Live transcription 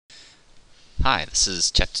Hi, this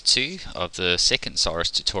is Chapter 2 of the second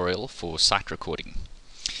SAHRIS tutorial for site recording.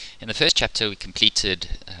 In the first chapter we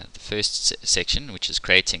completed the first section, which is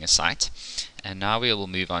creating a site, and now we will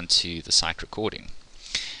move on to the site recording.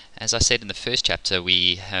 As I said in the first chapter,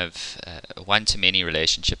 we have a one-to-many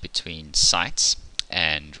relationship between sites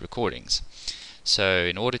and recordings. So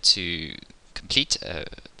in order to complete the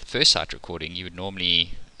first site recording, you would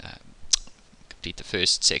normally complete the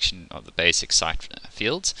first section of the basic site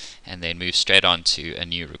fields and then move straight on to a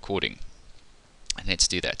new recording. And let's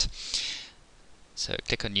do that. So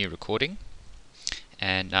click on new recording,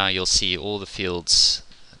 and now you'll see all the fields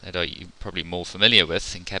that are you probably more familiar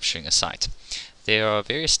with in capturing a site. There are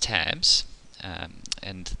various tabs,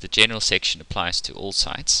 and the general section applies to all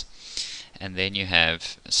sites. And then you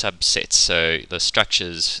have subsets, so the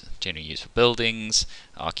structures generally used for buildings,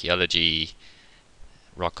 archaeology,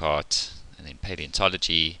 rock art, and then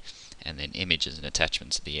paleontology, and then images and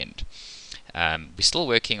attachments at the end. We're still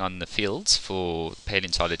working on the fields for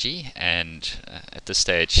paleontology, and at this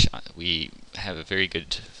stage we have a very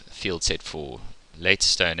good field set for late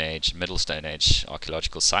Stone Age, Middle Stone Age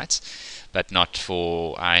archaeological sites, but not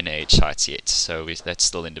for Iron Age sites yet, so that's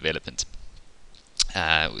still in development.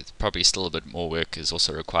 With probably still a bit more work is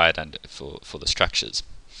also required for the structures.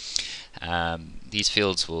 These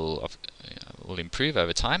fields will improve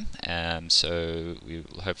over time, so we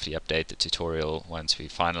will hopefully update the tutorial once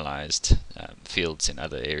we've finalized fields in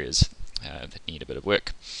other areas that need a bit of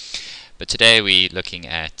work. But today we're looking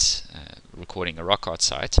at recording a rock art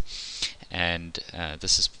site, and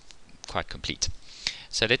this is quite complete.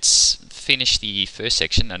 So let's finish the first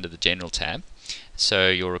section under the General tab. So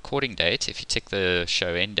your recording date, if you tick the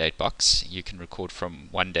show end date box, you can record from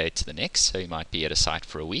one day to the next. So you might be at a site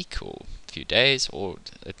for a week or a few days, or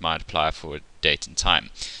it might apply for a date and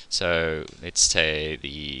time. So let's say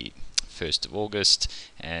the 1st of August,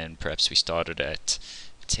 and perhaps we started at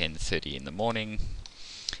 10:30 in the morning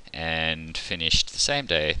and finished the same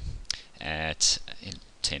day at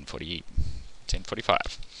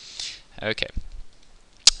 10:45. Okay.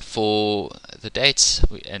 For the dates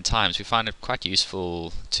and times, we find it quite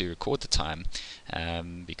useful to record the time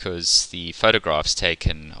because the photographs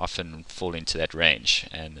taken often fall into that range,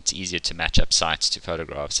 and it's easier to match up sites to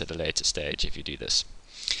photographs at a later stage if you do this.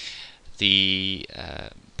 The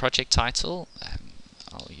project title,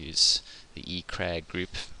 I'll use the eCrag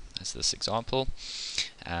group as this example.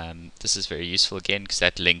 This is very useful again because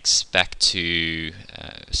that links back to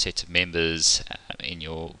a set of members in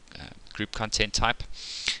your group content type,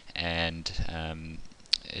 and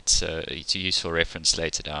it's a useful reference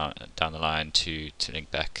later down the line to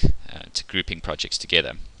link back to grouping projects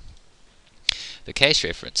together. The case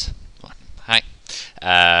reference,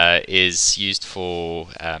 is used for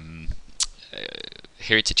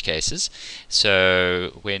heritage cases.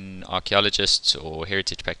 So when archaeologists or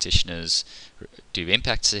heritage practitioners do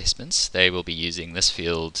impact assessments, they will be using this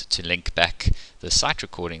field to link back the site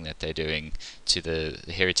recording that they're doing to the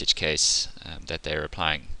heritage case that they're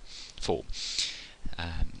applying for.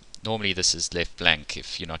 Normally this is left blank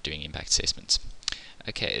if you're not doing impact assessments.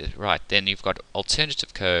 Okay, right, then you've got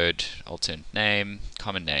alternative code, alternate name,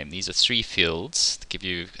 common name. These are three fields that give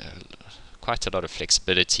you quite a lot of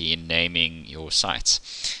flexibility in naming your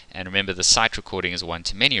sites. And remember, the site recording is a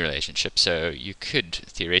one-to-many relationship, so you could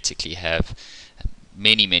theoretically have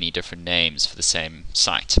many different names for the same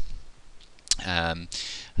site.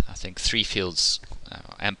 I think three fields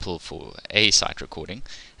are ample for a site recording.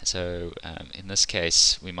 So in this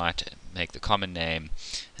case, we might make the common name,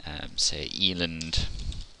 say Eland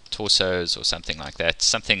Torsos or something like that,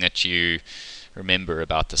 something that you remember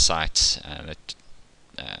about the site that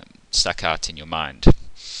stuck out in your mind.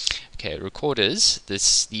 Okay, recorders,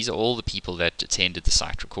 these are all the people that attended the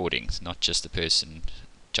site recordings, not just the person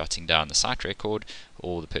jotting down the site record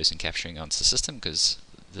or the person capturing onto the system, because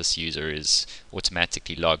this user is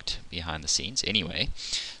automatically logged behind the scenes anyway.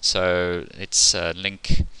 So let's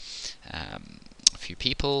link a few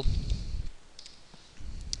people.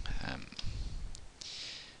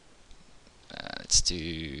 Let's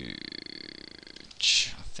do,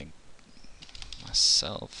 I think,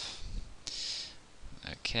 myself.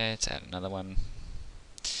 Okay, let's add another one.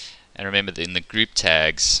 And remember that in the group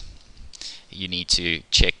tags, you need to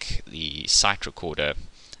check the site recorder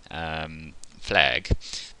flag,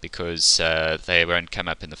 because they won't come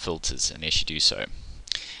up in the filters unless you do so.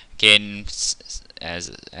 Again,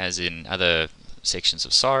 as in other sections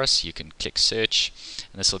of SAHRIS, you can click search,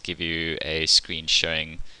 and this will give you a screen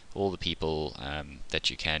showing all the people that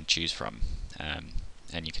you can choose from,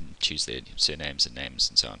 and you can choose their surnames and names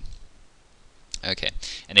and so on. Okay,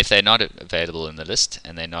 and if they're not available in the list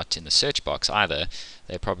and they're not in the search box either,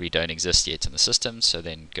 they probably don't exist yet in the system, so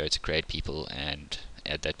then go to create people and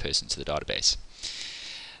add that person to the database.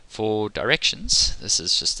 For directions, this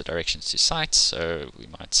is just the directions to sites, so we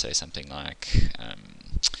might say something like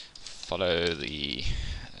follow the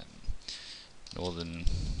northern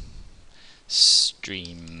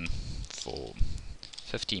stream for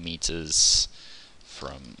 50 meters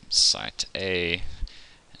from site A.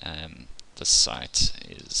 The site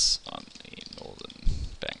is on the northern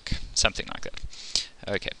bank, something like that.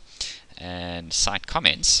 Okay, and site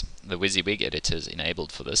comments, the WYSIWYG editor is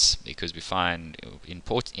enabled for this because we find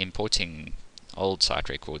importing old site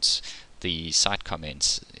records, the site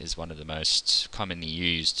comments is one of the most commonly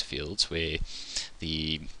used fields where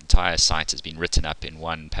the entire site has been written up in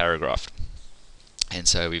one paragraph. And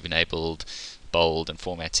so we've enabled bold and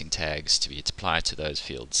formatting tags to be applied to those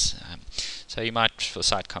fields. So you might, for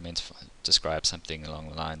site comments, describe something along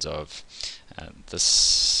the lines of this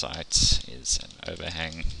site is an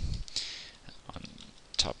overhang on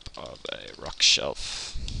top of a rock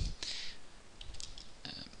shelf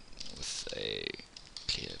with a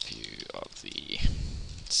clear view of the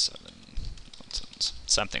southern mountains.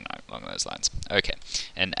 Something along those lines. Okay,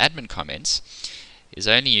 and admin comments is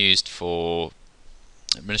only used for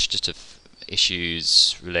administrative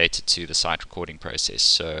issues related to the site recording process.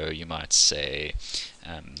 So you might say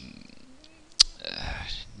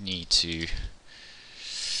need to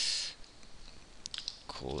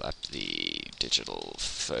call up the digital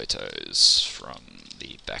photos from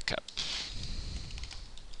the backup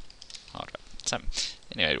hard drive.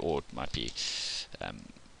 Anyway, or it might be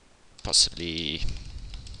possibly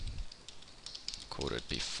recorded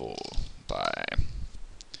before by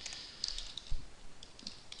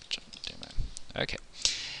demo. Okay.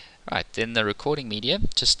 Right, then the recording media,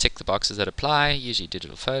 just tick the boxes that apply, usually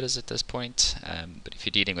digital photos at this point, but if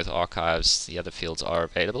you're dealing with archives, the other fields are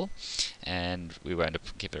available, and we won't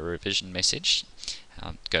give a revision message.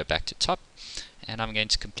 I'll go back to top, and I'm going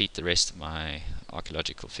to complete the rest of my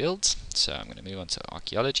archaeological fields. So I'm going to move on to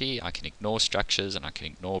archaeology. I can ignore structures and I can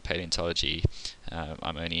ignore paleontology.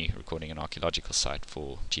 I'm only recording an archaeological site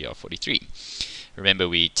for GR43. Remember,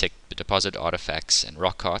 we tick the deposit, artifacts, and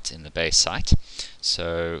rock art in the base site.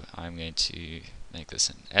 So I'm going to make this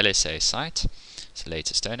an LSA site, so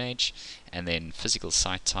later Stone Age, and then physical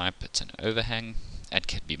site type, it's an overhang. It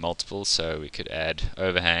could be multiple, so we could add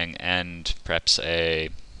overhang and perhaps a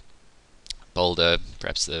boulder,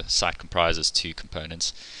 perhaps the site comprises two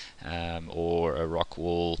components, or a rock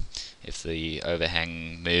wall if the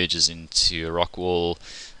overhang merges into a rock wall.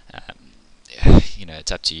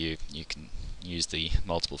 It's up to you. You can use the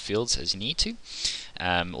multiple fields as you need to.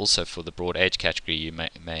 Also for the broad age category, you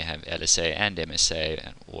may have LSA and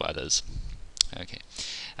MSA or others. Okay.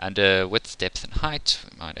 Under width, depth and height,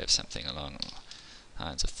 we might have something along the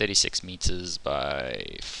lines of 36 meters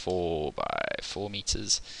by 4 by 4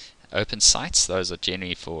 meters. Open sites, those are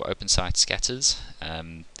generally for open site scatters.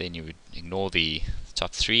 Then you would ignore the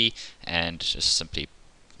top three and just simply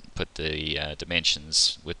put the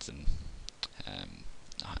dimensions, width and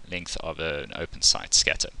length of an open site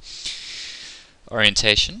scatter.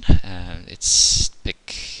 Orientation, it's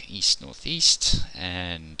pick east northeast,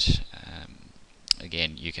 and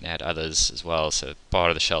again you can add others as well, so part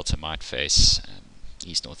of the shelter might face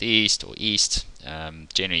east northeast or east.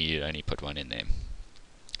 Generally you only put one in there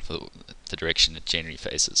for the direction it generally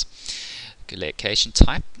faces. Location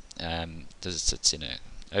type, does it sit in an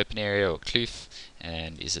open area or kloof,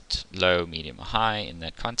 and is it low, medium or high in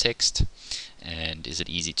that context, and is it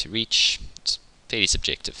easy to reach? It's fairly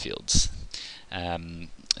subjective fields. The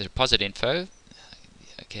deposit info,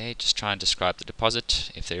 okay, just try and describe the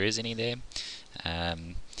deposit if there is any there,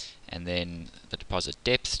 and then the deposit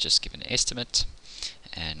depth, just give an estimate,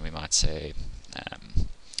 and we might say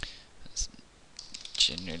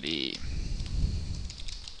generally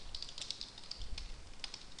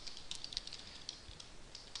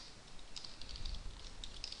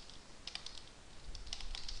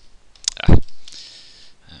but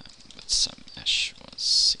some ash was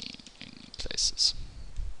seen in places.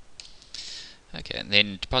 Okay, and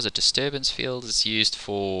then deposit disturbance field is used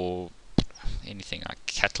for anything like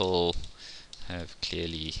cattle have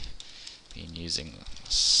clearly been using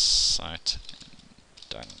the site and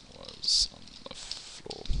dung was on the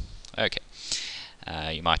floor. Okay,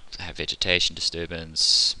 you might have vegetation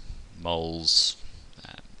disturbance, moles,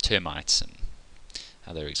 termites and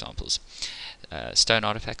other examples. Stone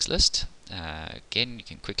artifacts list, again you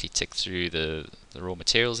can quickly tick through the raw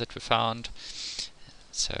materials that were found.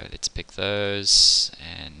 So let's pick those,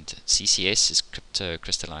 and CCS is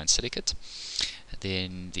cryptocrystalline silicate.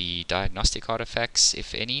 Then the diagnostic artifacts,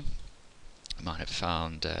 if any. We might have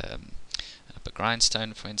found a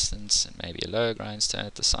grindstone, for instance, and maybe a lower grindstone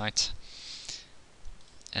at the site.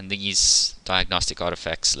 And these diagnostic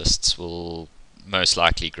artifacts lists will most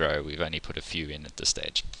likely grow. We've only put a few in at this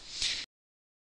stage.